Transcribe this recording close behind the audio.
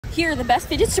Here are the best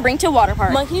fidgets to bring to a water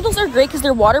park. Monkey needles are great because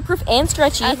they're waterproof and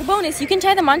stretchy. As a bonus, you can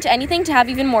tie them onto anything to have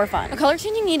even more fun. A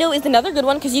color-changing needle is another good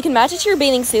one because you can match it to your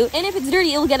bathing suit, and if it's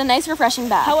dirty, it'll get a nice refreshing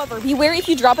bath. However, beware if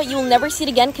you drop it, you will never see it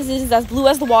again because it is as blue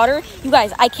as the water. You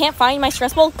guys, I can't find my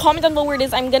stress ball. Comment down below where it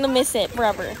is. I'm gonna miss it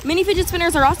forever. Mini fidget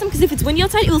spinners are awesome because if it's windy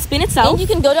outside, it will spin itself, and you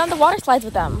can go down the water slides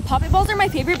with them. Poppet balls are my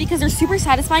favorite because they're super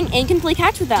satisfying and you can play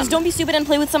catch with them. Just don't be stupid and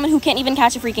play with someone who can't even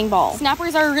catch a freaking ball.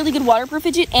 Snappers are a really good waterproof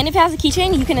fidget, and if it has a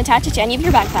keychain, you can attach it to any of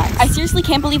your backpacks. I seriously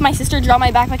can't believe my sister dropped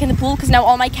my backpack in the pool because now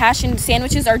all my cash and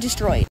sandwiches are destroyed.